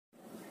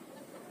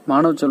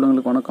மாணவ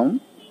செல்வங்களுக்கு வணக்கம்.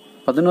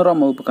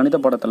 11ஆம் வகுப்பு கணித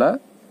பாடத்தில்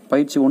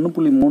பயிற்சி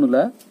 1.3ல்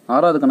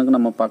 6வது கணக்கு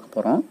நம்ம பார்க்க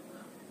போகிறோம்.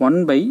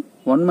 1/1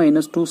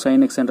 - 2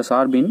 sin x என்ற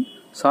சார்பின்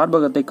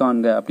சார்பகத்தை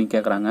காண்க அப்படின்னு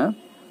கேட்குறாங்க.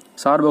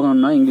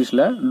 சார்பகம்னா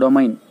இங்கிலீஷில்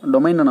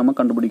டொமைனை நம்ம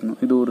கண்டுபிடிக்கணும்.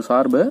 இது ஒரு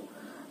சார்பு,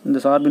 இந்த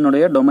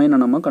சார்பினுடைய டொமைனை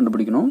நம்ம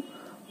கண்டுபிடிக்கணும்.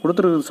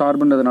 கொடுத்துருக்க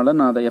சார்புன்றதுனால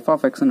நான் அதை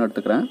f(x)ன்னு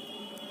எடுத்துக்கிறேன்.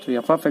 ஸோ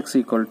f(x) =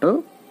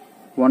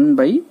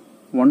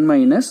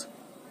 1/1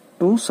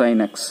 - 2 sin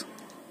x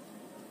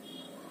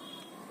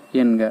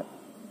என்க.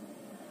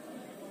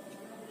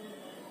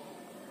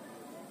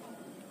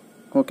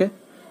 ஓகே,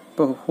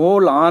 இப்போ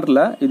ஹோல் ஆரில்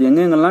இது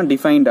எங்கெங்கெல்லாம்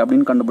டிஃபைன்டு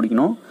அப்படின்னு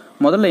கண்டுபிடிக்கணும்.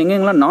 முதல்ல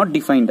எங்கெங்கெல்லாம் நாட்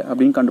டிஃபைன்டு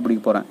அப்படின்னு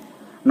கண்டுபிடிக்க போகிறேன்.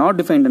 நாட்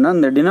டிஃபைன்டுனா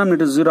இந்த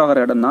டினாமினேட்டர் 0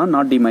 ஆகிற இடம் தான்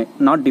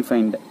நாட்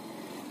டிஃபைன்டு.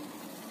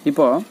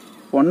 இப்போ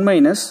 1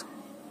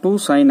 - 2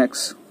 sin x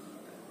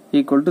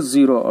 =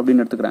 0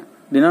 அப்படின்னு எடுத்துக்கிறேன்.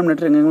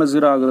 டினாமினேட்டர் எங்கெங்கெல்லாம்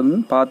 0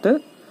 ஆகுதுன்னு பார்த்து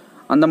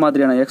அந்த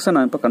மாதிரியான எக்ஸை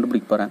நான் இப்போ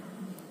கண்டுபிடிக்க போகிறேன்.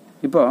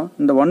 இப்போ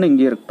இந்த 1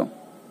 இங்கேயே இருக்கட்டும்.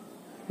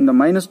 இந்த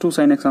 -2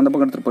 sin x அந்த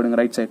பக்கம் எடுத்துகிட்டு போயிடுங்க,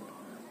 ரைட் சைட்,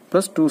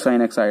 +2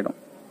 sin x ஆகிடும்.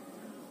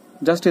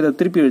 ஜஸ்ட் இதை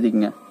திருப்பி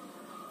எழுதிக்கங்க.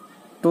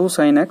 2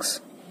 sin x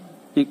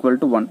 =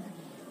 1.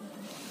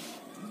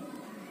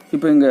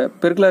 இப்போ இங்கே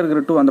பெருக்கில் இருக்கிற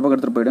 2 அந்த பக்கம்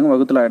எடுத்துகிட்டு போயிடுங்க,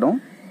 வகுத்தில் ஆகிடும்.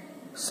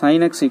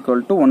 sin x =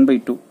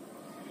 1/2.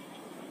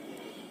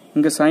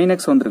 இங்கே sin x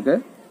வந்திருக்கு,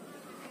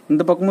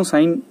 இந்த பக்கமும்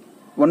sin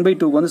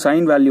 1/2க்கு வந்து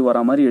sin வேல்யூ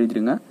வர மாதிரி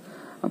எழுதிடுங்க.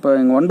 அப்போ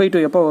இங்கே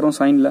 1/2 எப்போ வரும்?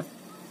 சைனில்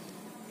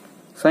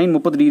sin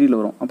 30 டிகிரியில்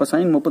வரும். அப்போ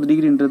sin 30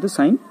 டிகிரின்றது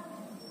sin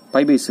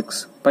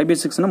π/6.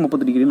 π/6னா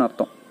 30 டிகிரின்னு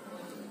அர்த்தம்.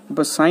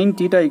 இப்போ sin θ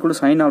 =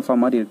 sin α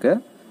மாதிரி இருக்கு.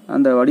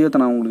 அந்த வடிவத்தை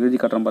நான் உங்களுக்கு எழுதி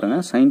காட்டுறேன் பாருங்க.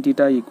 sin θ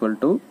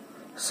 =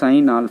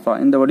 sin α.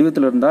 இந்த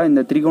வடிவத்தில் இருந்தால்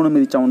இந்த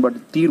திரிகோணமிதி சமன்பாட்டு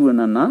தீர்வு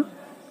என்னன்னா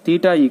θ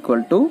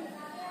 =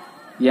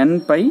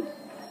 nπ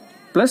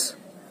 +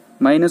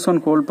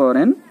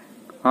 -1/n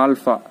α.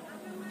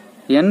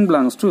 n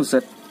belongs to z.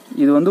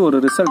 இது வந்து ஒரு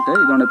ரிசல்ட்டு.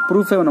 இதோட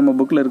ப்ரூஃபே நம்ம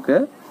புக்கில் இருக்கு.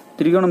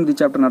 திரிகோணமிதி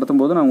சாப்டர்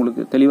நடத்தும் போது நான்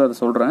உங்களுக்கு தெளிவாக அதை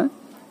சொல்கிறேன்.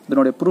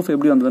 இதனுடைய ப்ரூஃப்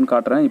எப்படி வந்ததுன்னு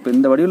காட்டுறேன். இப்போ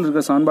இந்த வடிவில்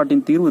இருக்கிற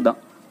சமன்பாட்டின் தீர்வு தான்.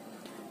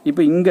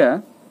 இப்போ இங்கே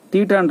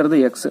தீட்டான்றது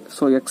எக்ஸ்.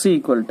 ஸோ எக்ஸ்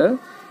 =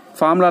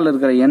 ஃபார்முலாவில்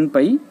இருக்கிற nπ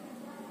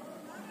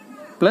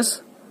 +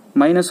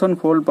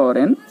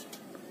 -1/n.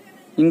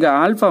 இங்கே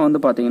ஆல்ஃபா வந்து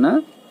பார்த்தீங்கன்னா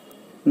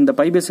இந்த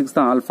π/6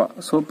 தான் ஆல்ஃபா.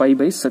 So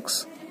π/6,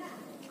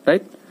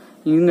 right.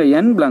 இங்கே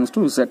n belongs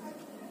to z.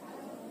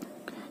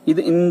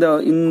 இது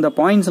இந்த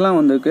பாயிண்ட்ஸ்லாம்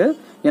வந்துருக்கு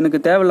எனக்கு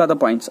தேவையில்லாத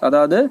பாயிண்ட்ஸ்.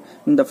 அதாவது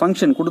இந்த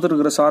ஃபங்க்ஷன்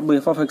கொடுத்துருக்கிற சார்பு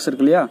f(x)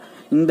 இருக்கு இல்லையா,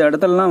 இந்த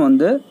இடத்துலலாம்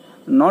வந்து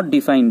நாட்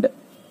டிஃபைன்டு.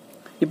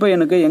 இப்போ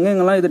எனக்கு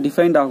எங்கெங்கெல்லாம் இது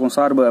டிஃபைன்ட் ஆகும்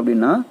சார்பு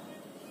அப்படின்னா,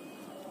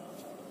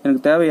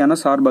 எனக்கு தேவையான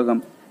சார்பகம்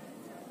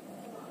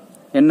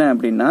என்ன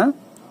அப்படின்னா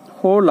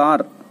ஹோல்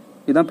ஆர்.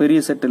 இதுதான் பெரிய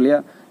செட் இல்லையா,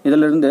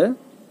 இதிலிருந்து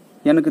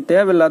எனக்கு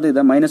தேவையில்லாத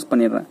இதை மைனஸ்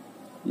பண்ணிடுறேன்.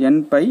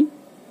 nπ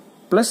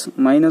 +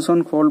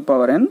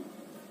 -1/n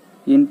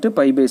 ×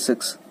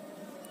 π/6.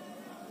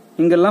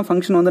 இங்கெல்லாம்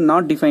ஃபங்க்ஷன் வந்து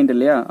நாட் டிஃபைன்டு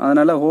இல்லையா,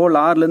 அதனால ஹோல்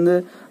ஆர்லேருந்து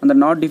அந்த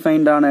நாட்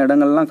டிஃபைன்டான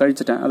இடங்கள்லாம்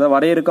கழிச்சிட்டேன். அதாவது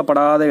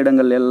வரையறுக்கப்படாத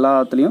இடங்கள்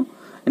எல்லாத்துலேயும்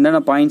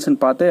என்னென்ன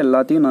பாயிண்ட்ஸ்ன்னு பார்த்து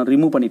எல்லாத்தையும் நான்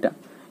ரிமூவ் பண்ணிட்டேன்.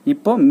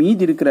 இப்போ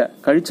மீதி இருக்கிற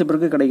கழிச்ச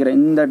பிறகு கிடைக்கிற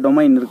இந்த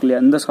டொமைன் இருக்கு இல்லையா,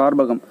 இந்த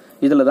சார்பகம்,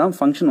 இதில் தான்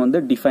ஃபங்க்ஷன் வந்து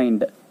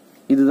டிஃபைன்டு.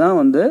 இதுதான்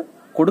வந்து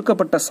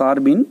கொடுக்கப்பட்ட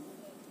சார்பின்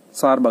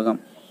சார்பகம்.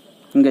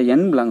 இங்கே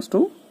n belongs to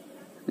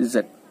z.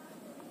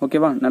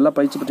 ஓகேவா? நல்லா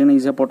பயிற்சி பற்றினா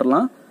ஈஸியாக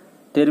போட்டுடலாம்.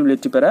 தேர்வில்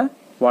வெற்றி பெற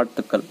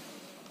வாழ்த்துக்கள்.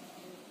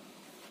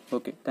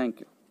 Okay,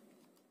 thank you.